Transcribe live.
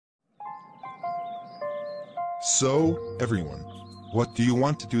So, everyone, what do you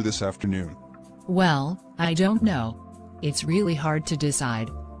want to do this afternoon? Well, I don't know. It's really hard to decide.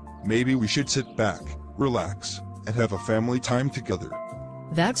 Maybe we should sit back, relax, and have a family time together.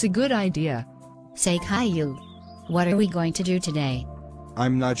 That's a good idea. Say Caillou. What are we going to do today?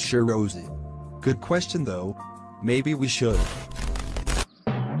 I'm not sure, Rosie. Good question though. Maybe we should.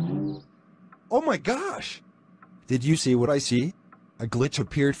 Oh my gosh! Did you see what I see? A glitch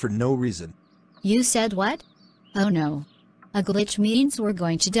appeared for no reason. You said what? Oh no. A glitch means we're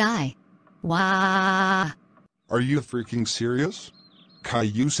going to die. Wah! Are you freaking serious?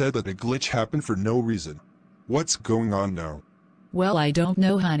 Caillou said that a glitch happened for no reason. What's going on now? Well, I don't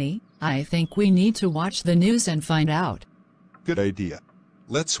know, honey. I think we need to watch the news and find out. Good idea.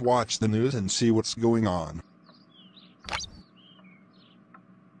 Let's watch the news and see what's going on.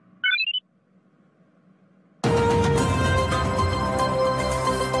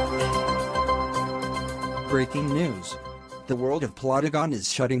 Breaking news. The world of Plotagon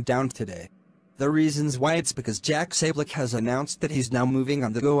is shutting down today. The reasons why it's because Jack Sablik has announced that he's now moving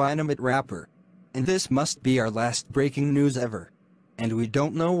on the Go Animate Rapper. And this must be our last breaking news ever. And we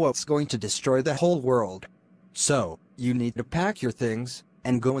don't know what's going to destroy the whole world. So, you need to pack your things,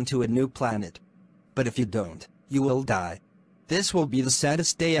 and go into a new planet. But if you don't, you will die. This will be the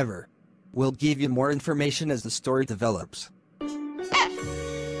saddest day ever. We'll give you more information as the story develops.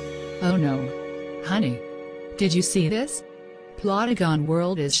 Oh no. Honey. Did you see this? Plotagon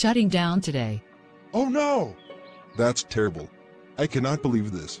World is shutting down today. Oh no! That's terrible. I cannot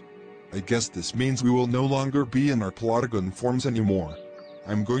believe this. I guess this means we will no longer be in our Plotagon forms anymore.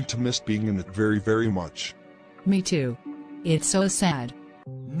 I'm going to miss being in it very, very much. Me too. It's so sad.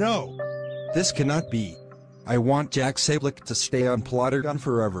 No! This cannot be. I want Jack Sablik to stay on Plotagon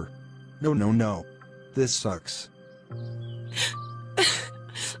forever. No, no, no. This sucks.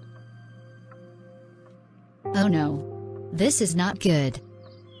 Oh no. This is not good.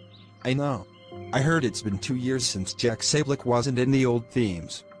 I know. I heard it's been 2 years since Jack Sablik wasn't in the old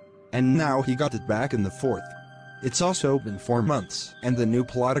themes. And now he got it back in the 4th. It's also been 4 months, and the new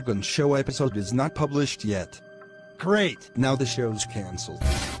Plotagon show episode is not published yet. Great! Now the show's cancelled.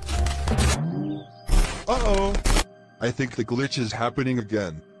 Uh-oh! I think the glitch is happening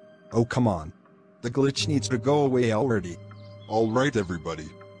again. Oh come on. The glitch needs to go away already. Alright everybody.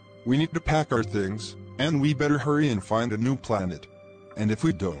 We need to pack our things, and we better hurry and find a new planet. And if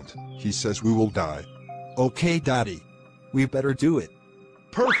we don't, he says we will die. Okay, Daddy. We better do it.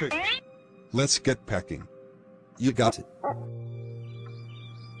 Perfect! Let's get packing. You got it.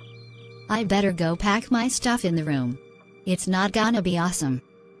 I better go pack my stuff in the room. It's not gonna be awesome.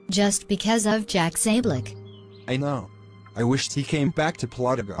 Just because of Jack Sablik. I know. I wished he came back to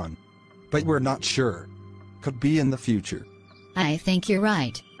Plotagon. But we're not sure. Could be in the future. I think you're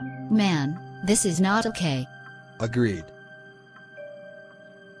right. Man, this is not okay. Agreed.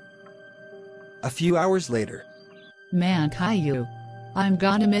 A few hours later. Man, Caillou. I'm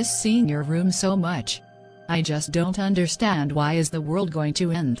gonna miss seeing your room so much. I just don't understand why is the world going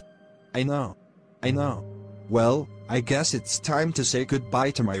to end. I know. I know. Well, I guess it's time to say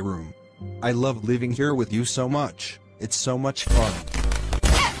goodbye to my room. I love living here with you so much. It's so much fun.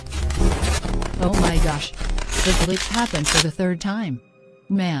 Oh my gosh. The glitch happened for the 3rd time.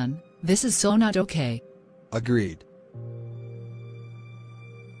 Man, this is so not okay. Agreed.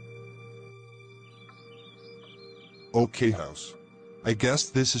 Okay, house. I guess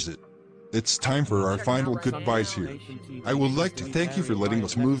this is it. It's time for our final goodbyes here. I would like to thank you for letting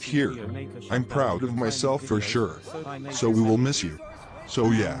us move here. I'm proud of myself for sure. So we will miss you.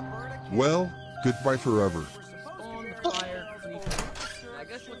 So yeah. Well, goodbye forever.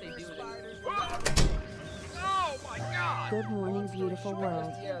 Good morning, beautiful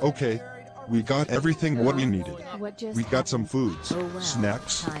world. Okay. We got everything what we needed. We got some foods,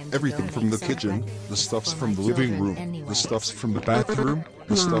 snacks, everything from the kitchen, the stuffs from the living room, the stuffs from the bathroom,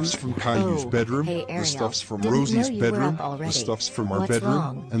 the stuffs from Caillou's bedroom, the stuffs from Rosie's bedroom, the stuffs from our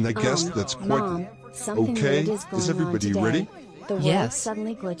bedroom, and I guess that's quite it. Okay, is everybody ready? Yes.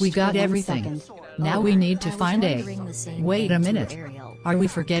 We got everything. Now we need to find a... Wait a minute. Are we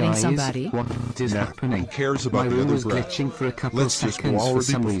forgetting somebody? What is Nah, happening? who cares about My the room other was brat? glitching for a couple Let's of just go seconds for already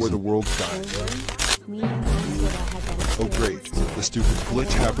some before the reason. world dies. Oh great, the stupid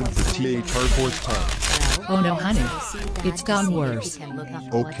glitch happened for THR 4th time. Oh no, honey. It's gone worse.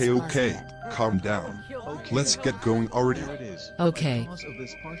 Okay, calm down. Let's get going already. Okay. Because of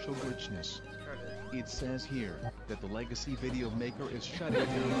this partial glitchness, it says here that the legacy video maker is shutting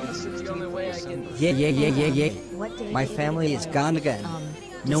down on the 16th of December. Yeah. My family is gone again.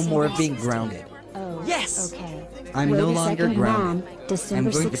 No more of being grounded. Oh, Yes! Okay. I'm Wait no a longer second, grounded. Mom. I'm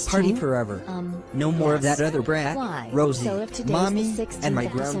December going to party 16th? forever. No more of yes. that other brat, Why? Rosie, So if today's the Mommy, 16th and my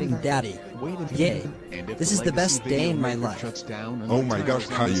of grounding December. daddy. Wait until Yay. and if This the is the best legacy day video in my maker life. shuts down Oh and my gosh,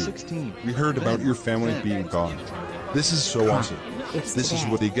 returns on the Caillou. 16th, We heard about your family being gone. This is so awesome. It's This is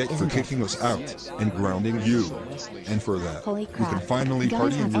today, what they get for isn't it? kicking us out and grounding you. And for that, Holy we crap. can finally You guys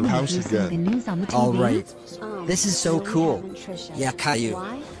party in have your any of house you seen the again. news on the TV? Alright. This is so no, we cool. haven't, Trisha. Yeah, Caillou.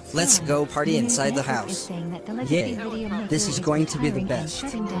 Why? Let's go party inside the Network house. is saying that the legacy Yay. video maker This is going to be the retiring and best.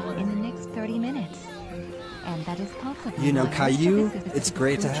 shutting down in the next 30 minutes. And that is possible. You know, Most of Caillou, this is it's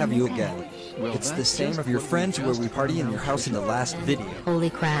great to have you conclusion again. Well, It's the that's same just of your what we friends where just we party in your house in the last video. Holy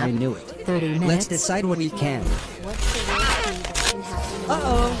crap. I knew it. 30 minutes. Let's decide what we can. What's the worst thing that can happen?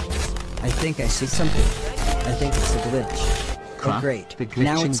 Uh-oh! I think I see something. I think it's a glitch. Oh great,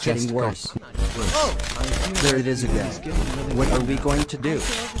 now it's getting worse. Oh! There it is again. What are we going to do?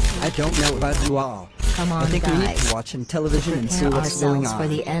 I don't know about you all. Come on, I think we need guys. to watch on television and see Prepare what's going ourselves for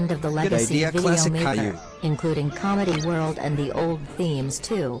on. the end of the legacy idea, video classic maker, Caillou. including Comedy World and the old themes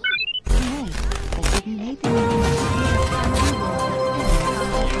too. Hey, but didn't they think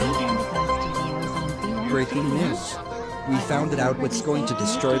Breaking news. We found out what's going to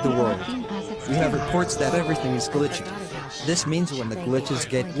destroy the world. We have reports that everything is glitching. This means when the glitches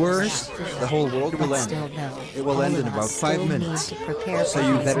get worse, the whole world will But end. still, no. It will All end of in about us 5 still need minutes. to prepare So for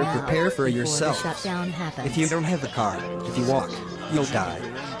you this better now, prepare for before the yourself. shutdown happens. If you don't have a car, if you walk, you'll die.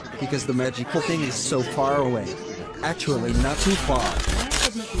 Because the magical thing is so far away. Actually, not too far.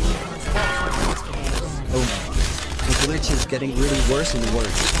 Oh no. The glitch is getting really worse and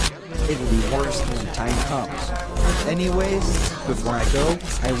worse. It will be worse when time comes. Anyways, before I go,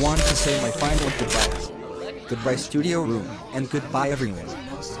 I want to say my final goodbyes. Goodbye Studio Room, and goodbye everyone.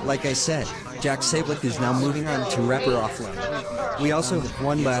 Like I said, Jack Sablik is now moving on to rapper offline. We also have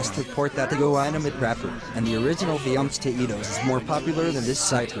one last report that the Go Animate rapper and the original Fiam's Taquitos is more popular than this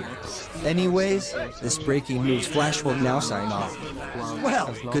site here. Anyways, this breaking news flash will now sign off.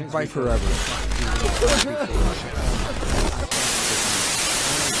 Well, goodbye forever.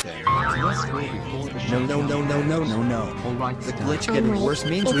 No, no, no, no, no, no, no. The glitch getting worse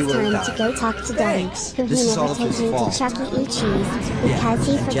means we will It's time to die. go talk to Daddy, Thanks. who This he is never all of takes his me to fault. Chuck E. Cheese Yeah, because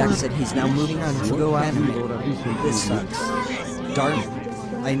he and Jack forgot. said he's now moving on to Go Anime. This sucks. Darn it.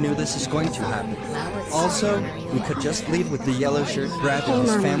 I knew this is going to happen. Also, we could just leave with the yellow shirt Brad and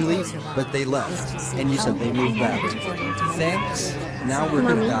his family, but they left, and you said they moved back. Thanks. Now we're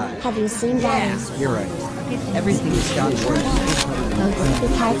gonna Mommy, die. have you seen Daddy? You're right. Everything has gotten worse.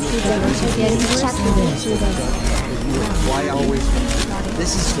 Because he didn't forget to Chuck E. Cheese. Why always me?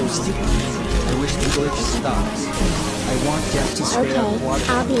 This is so stupid. I wish the glitch stops. I want Jeff to stay Okay, out of water.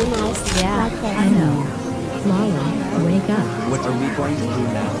 I'll be nice. Yeah, like this. I know. Lala, wake up. What are we going to do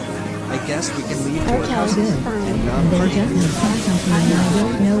now? I guess we can leave to our Okay, houses fine. and not They party. just saw something and I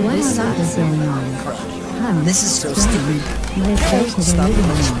don't know what This else is sucks. going on. This is so stupid. My face is Stop moving it.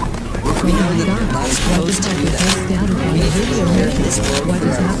 on. We know that we're not supposed to do that. We need to prepare for this world What is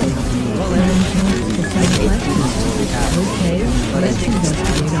forever. happening? Well, Then everything chance to I say hate questions. to happen. Okay, But I let's think it's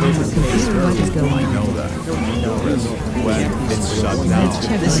investigate on the computer what is going on. Let's check on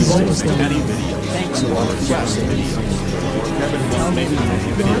what is going on. Thanks a lot for Jesse. Tell me.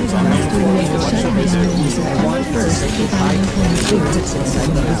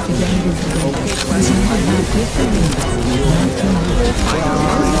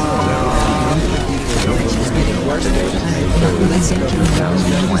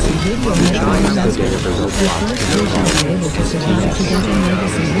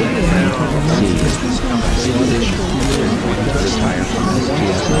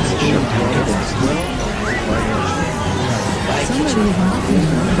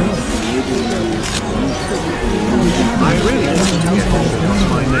 I really want to get it because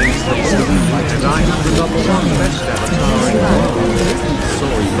my name's Lisa, and I have the number one best avatar in the world.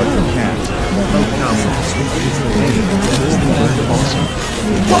 Sorry, but you can't. Oh, come on.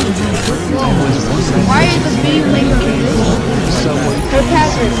 Why is the video maker Hey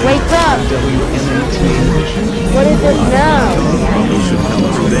Patrick, wake up! What is it now?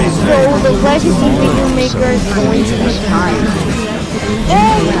 So the legacy video maker is going to retire.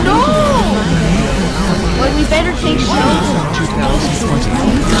 Oh no! Well, we better take shelter. Come on,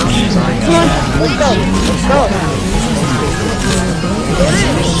 let's go. Let's go.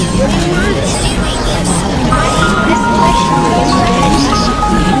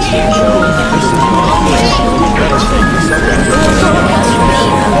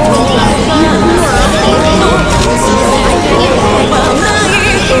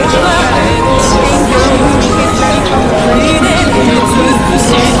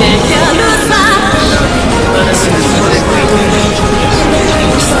 It's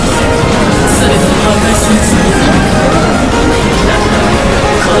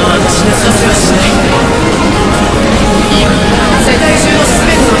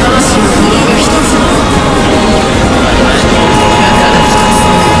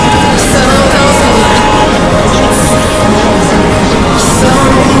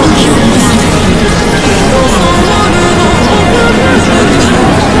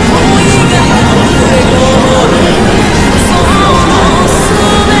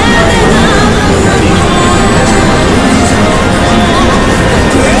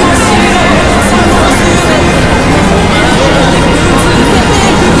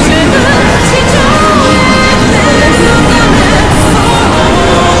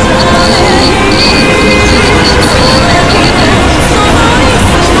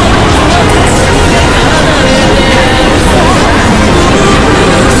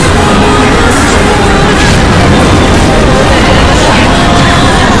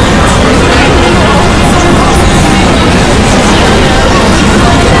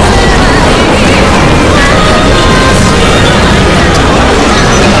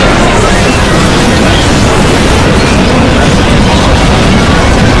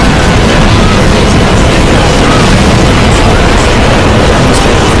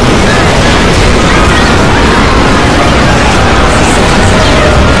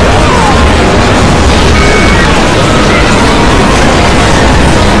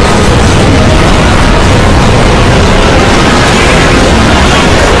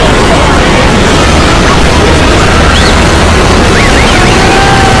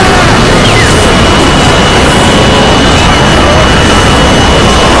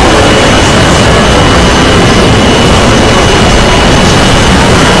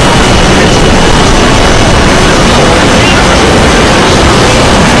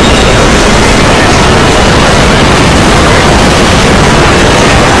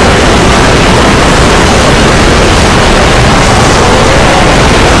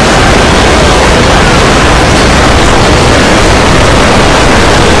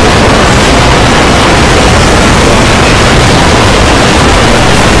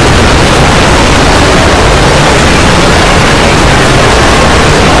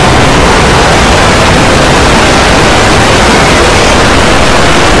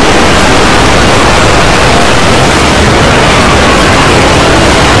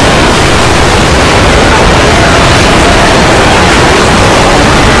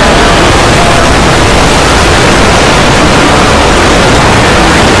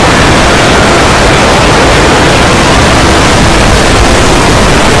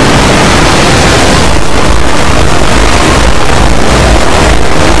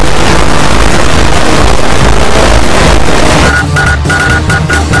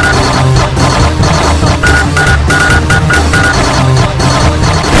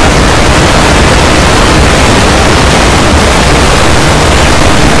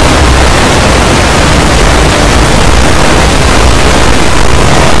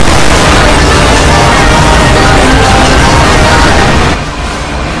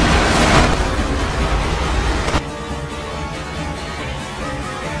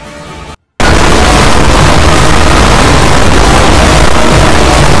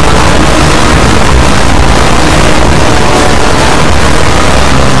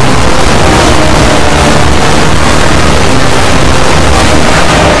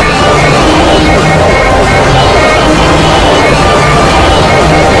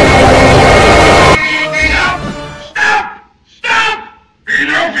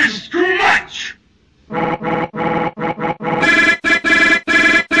is too much!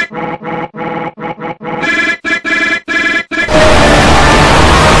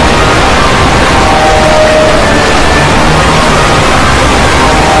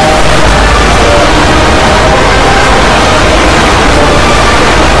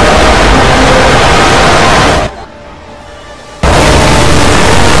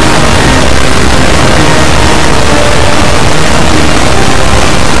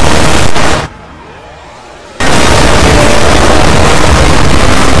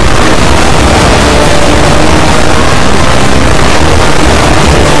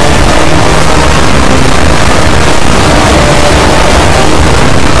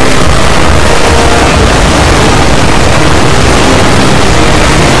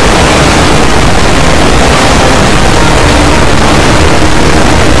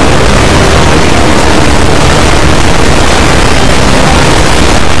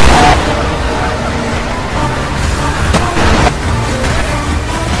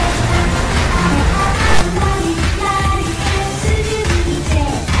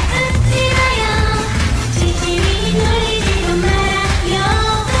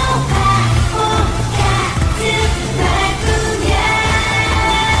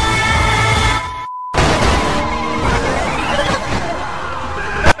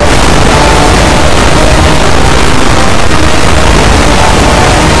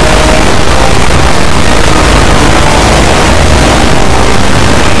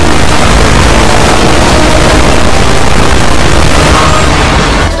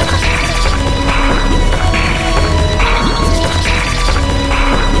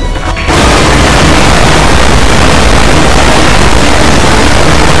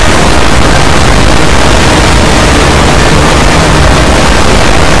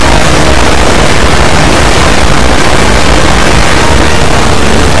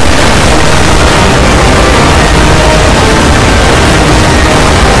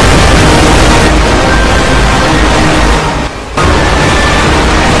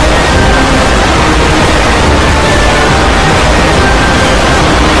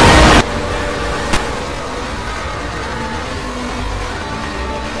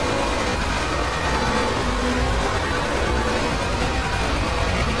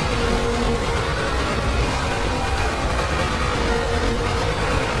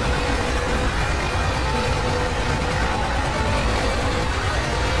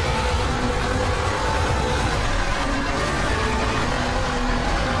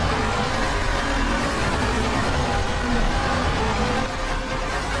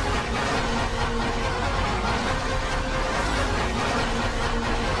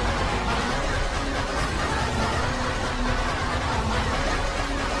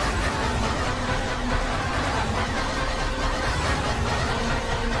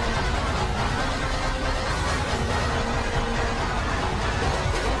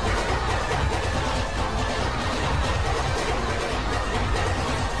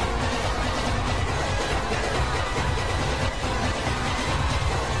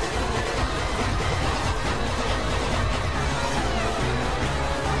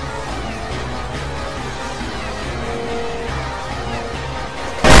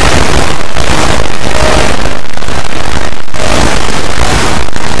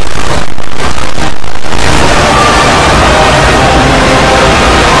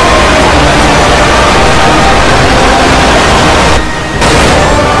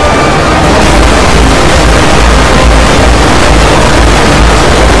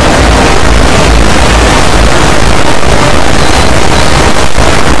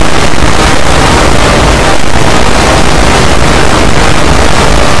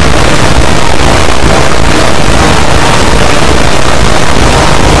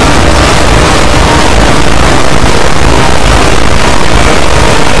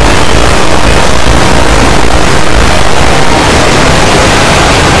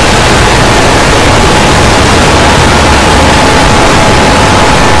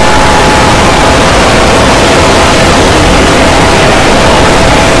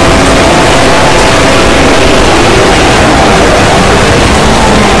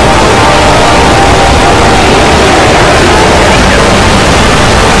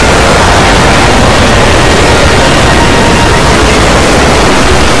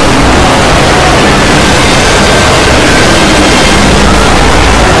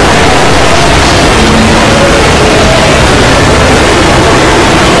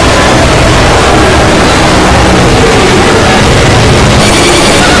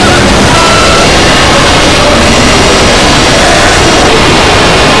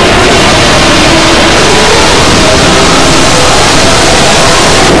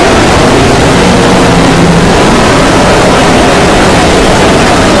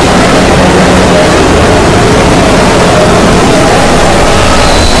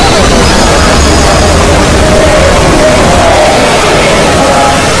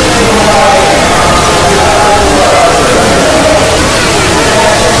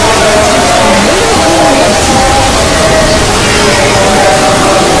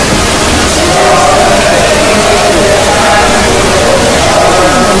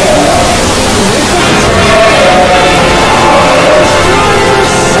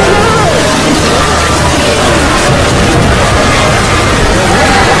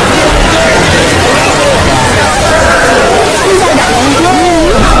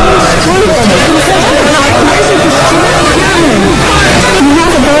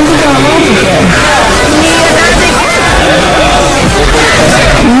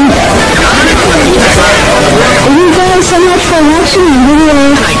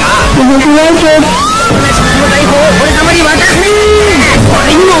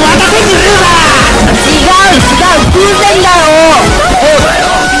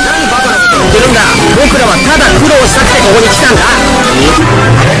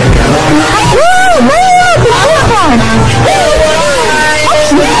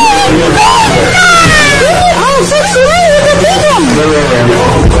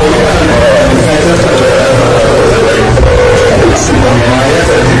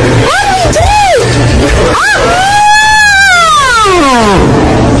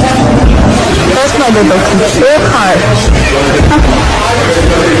 That's my little control card.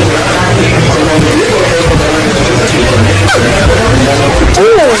 I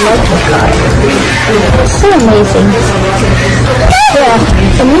really like the car. It's so amazing. Yeah,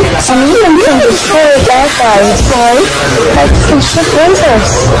 and even can destroy bad guys, right? Like can shoot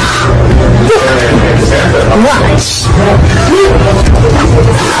lasers. Watch. Oh,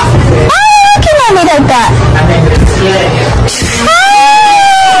 look at me like that.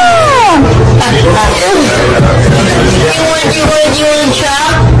 You wanna try?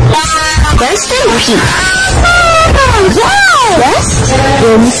 Rest in peace. Rest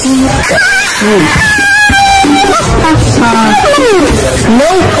in peace. No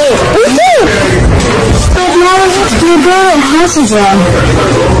hope. But now you go to house again.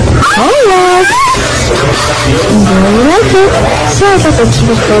 Oh yeah. Do you like it? Sounds like a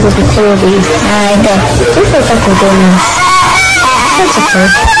cute photo of the clearly. I know. This looks like a good one. That's okay.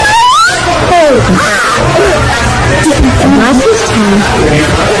 Not this time.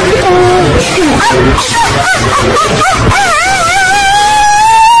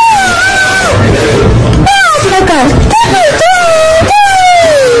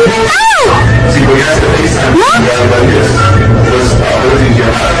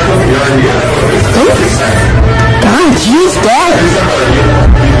 God, he's dead.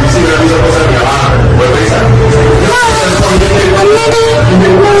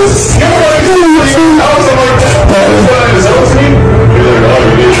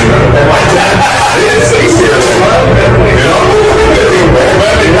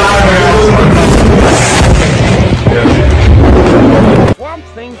 Swamp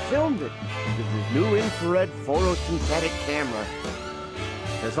Thing filmed it with his new infrared photosynthetic camera.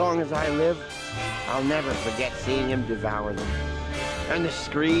 As long as I live, I'll never forget seeing him devour them. And the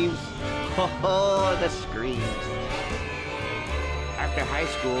screams. Oh, the screams. After high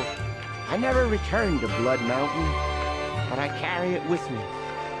school, I never returned to Blood Mountain, but I carry it with me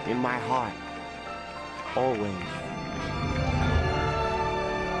in my heart, always.